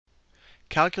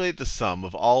calculate the sum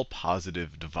of all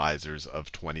positive divisors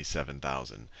of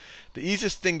 27,000. The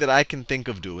easiest thing that I can think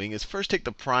of doing is first take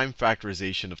the prime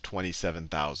factorization of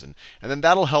 27,000. And then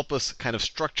that'll help us kind of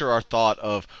structure our thought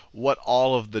of what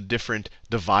all of the different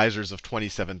divisors of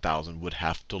 27,000 would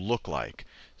have to look like.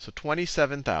 So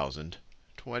 27,000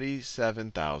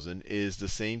 is the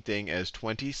same thing as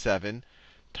 27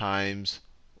 times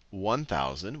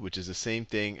 1,000, which is the same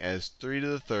thing as 3 to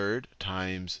the third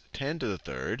times 10 to the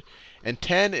third. And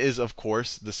 10 is, of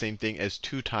course, the same thing as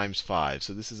 2 times 5.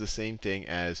 So this is the same thing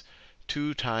as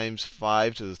 2 times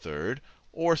 5 to the third,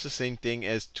 or it's the same thing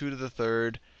as 2 to the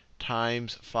third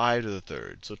times 5 to the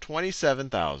third. So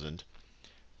 27,000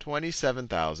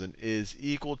 is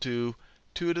equal to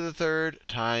 2 to the third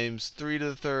times 3 to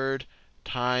the third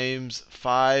times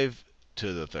 5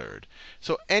 to the third.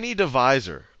 So any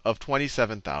divisor of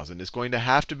 27,000 is going to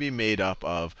have to be made up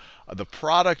of the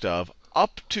product of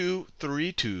up to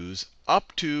 3 2's,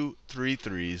 up to 3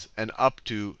 3's, and up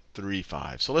to 3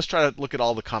 5's. So let's try to look at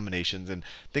all the combinations and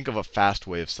think of a fast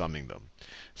way of summing them.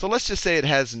 So let's just say it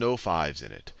has no 5's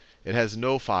in it. It has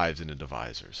no 5's in a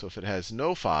divisor. So if it has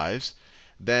no 5's,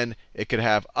 then it could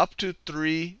have up to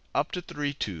 3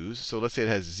 2's. So let's say it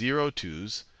has 0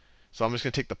 2's. So I'm just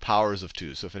going to take the powers of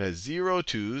 2. So if it has 0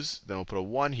 2's, then we'll put a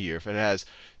 1 here. If it has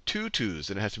 2 2's,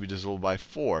 then it has to be divisible by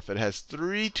 4. If it has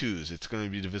 3 2's, it's going to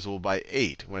be divisible by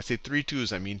 8. When I say 3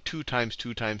 2's, I mean 2 times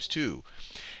 2 times 2.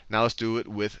 Now let's do it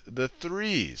with the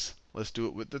 3's. Let's do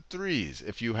it with the 3's.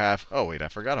 If you have, oh wait, I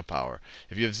forgot a power.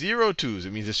 If you have 0 2's,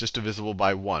 it means it's just divisible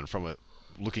by 1 from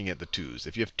looking at the 2's.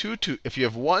 If you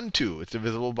have 1 2, it's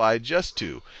divisible by just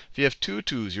 2. If you have 2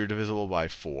 2's, you're divisible by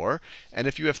 4. And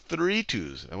if you have 3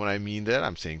 2's, and when I mean that,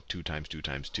 I'm saying 2 times 2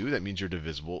 times 2, that means you're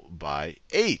divisible by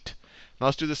 8. Now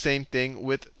let's do the same thing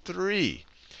with 3.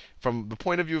 From the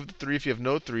point of view of the 3, if you have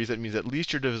no 3's, that means at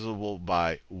least you're divisible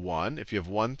by 1. If you have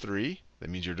 1 3, that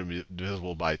means you're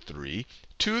divisible by 3.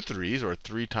 2 3's, or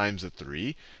 3 times a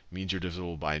 3, means you're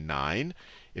divisible by 9.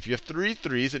 If you have 3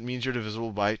 3's, it means you're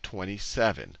divisible by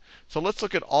 27. So let's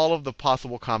look at all of the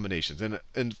possible combinations.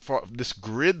 And for this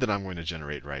grid that I'm going to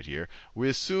generate right here, we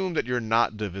assume that you're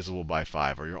not divisible by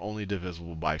 5, or you're only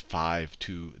divisible by 5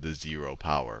 to the 0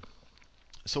 power.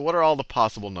 So what are all the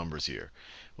possible numbers here?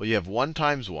 Well, you have 1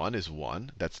 times 1 is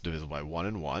 1. That's divisible by 1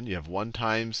 and 1. You have 1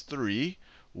 times 3,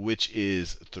 which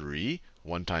is 3.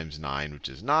 1 times 9, which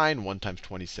is 9. 1 times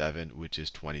 27, which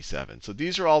is 27. So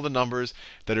these are all the numbers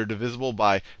that are divisible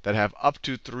by, that have up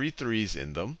to 3 3's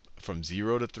in them, from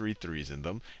 0 to 3 3's in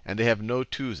them, and they have no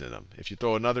 2's in them. If you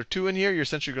throw another 2 in here, you're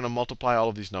essentially going to multiply all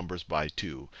of these numbers by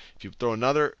 2. If you throw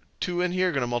another 2 in here,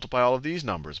 you're going to multiply all of these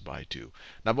numbers by 2.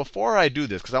 Now, before I do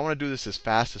this, because I want to do this as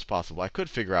fast as possible, I could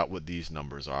figure out what these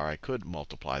numbers are. I could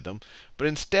multiply them. But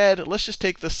instead, let's just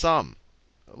take the sum.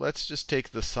 Let's just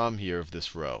take the sum here of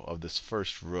this row, of this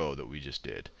first row that we just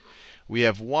did. We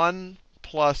have 1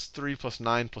 plus 3 plus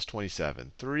 9 plus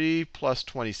 27. 3 plus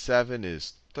 27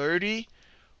 is 30.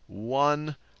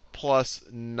 1 plus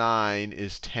 9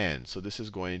 is 10. So this is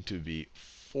going to be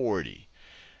 40.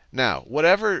 Now,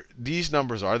 whatever these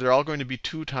numbers are, they're all going to be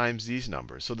 2 times these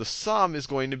numbers. So the sum is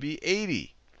going to be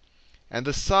 80. And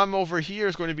the sum over here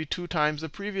is going to be 2 times the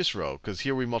previous row, because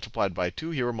here we multiplied by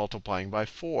 2, here we're multiplying by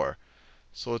 4.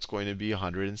 So it's going to be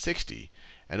 160.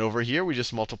 And over here, we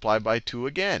just multiply by 2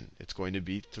 again. It's going to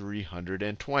be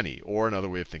 320. Or another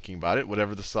way of thinking about it,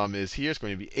 whatever the sum is here, it's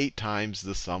going to be 8 times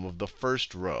the sum of the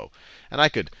first row. And I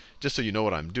could, just so you know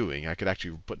what I'm doing, I could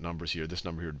actually put numbers here. This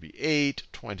number here would be 8,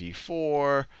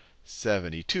 24,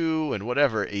 72, and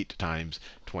whatever 8 times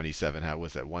 27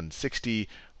 was that 160.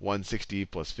 160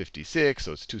 plus 56,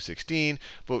 so it's 216.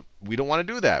 But we don't want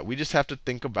to do that. We just have to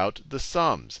think about the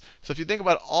sums. So if you think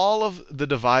about all of the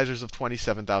divisors of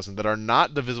 27,000 that are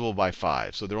not divisible by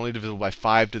 5, so they're only divisible by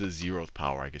 5 to the 0th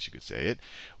power, I guess you could say it,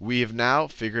 we have now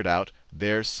figured out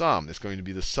their sum. It's going to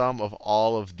be the sum of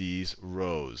all of these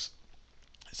rows.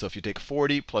 So if you take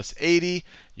 40 plus 80,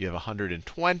 you have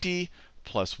 120.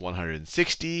 Plus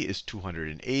 160 is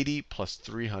 280. Plus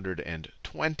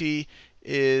 320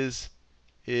 is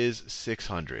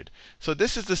 600. So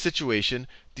this is the situation.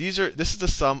 This is the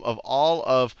sum of all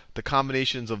of the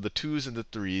combinations of the 2's and the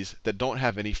 3's that don't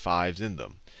have any 5's in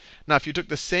them. Now, if you took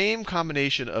the same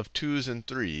combination of 2's and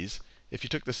 3's,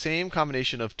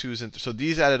 so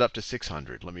these added up to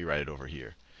 600. Let me write it over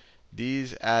here.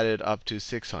 These added up to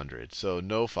 600. So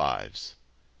no 5's.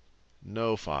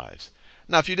 No 5's.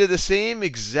 Now, if you did the same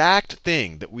exact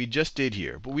thing that we just did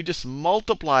here, but we just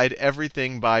multiplied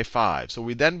everything by 5, so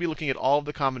we'd then be looking at all of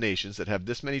the combinations that have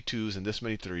this many 2's and this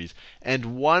many 3's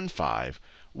and 1 5,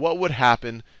 what would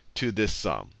happen to this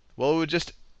sum? Well, it would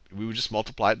just we would just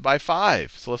multiply it by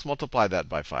 5. So let's multiply that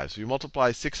by 5. So you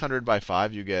multiply 600 by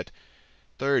 5, you get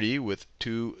 30 with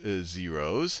two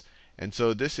zeros. And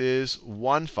so this is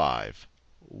 1, 5.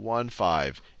 1,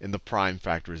 5 in the prime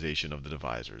factorization of the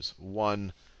divisors.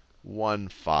 1, 1,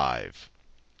 5.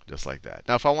 Just like that.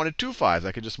 Now, if I wanted two 5s,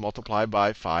 I could just multiply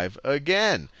by 5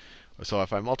 again. So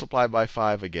if I multiply by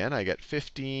 5 again, I get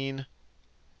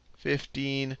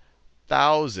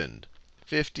 15,000.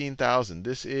 15,000.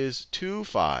 This is two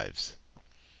 5s.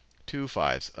 Two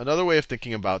 5s. Another way of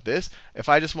thinking about this, if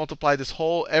I just multiply this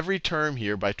whole, every term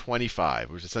here by 25,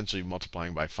 which is essentially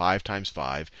multiplying by 5 times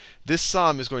 5, this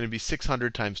sum is going to be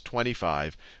 600 times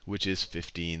 25, which is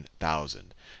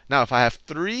 15,000. Now, if I have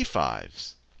three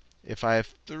 5s,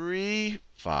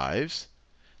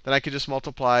 then I could just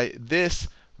multiply this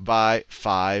by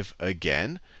 5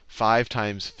 again. 5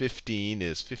 times 15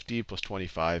 is 50 plus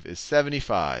 25 is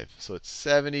 75. So it's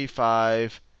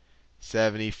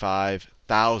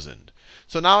 75,000.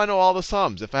 So now I know all the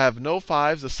sums. If I have no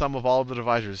 5s, the sum of all of the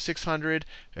divisors is 600.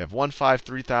 I have 1, 5,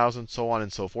 3,000, so on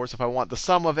and so forth. So if I want the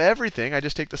sum of everything, I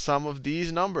just take the sum of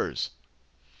these numbers.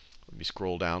 Let me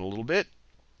scroll down a little bit.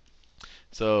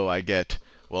 So I get,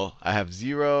 well, I have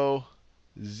 0,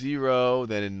 0.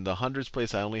 Then in the hundreds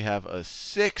place, I only have a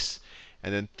 6.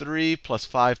 And then 3 plus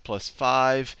 5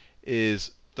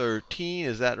 is 13.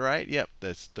 Is that right? Yep,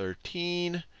 that's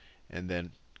 13. And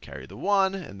then carry the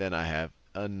 1. And then I have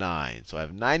a 9. So I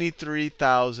have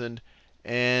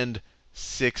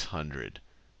 93,600.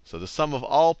 So the sum of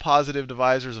all positive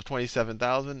divisors of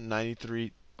 27,000,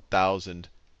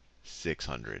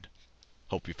 93,600.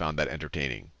 Hope you found that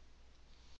entertaining.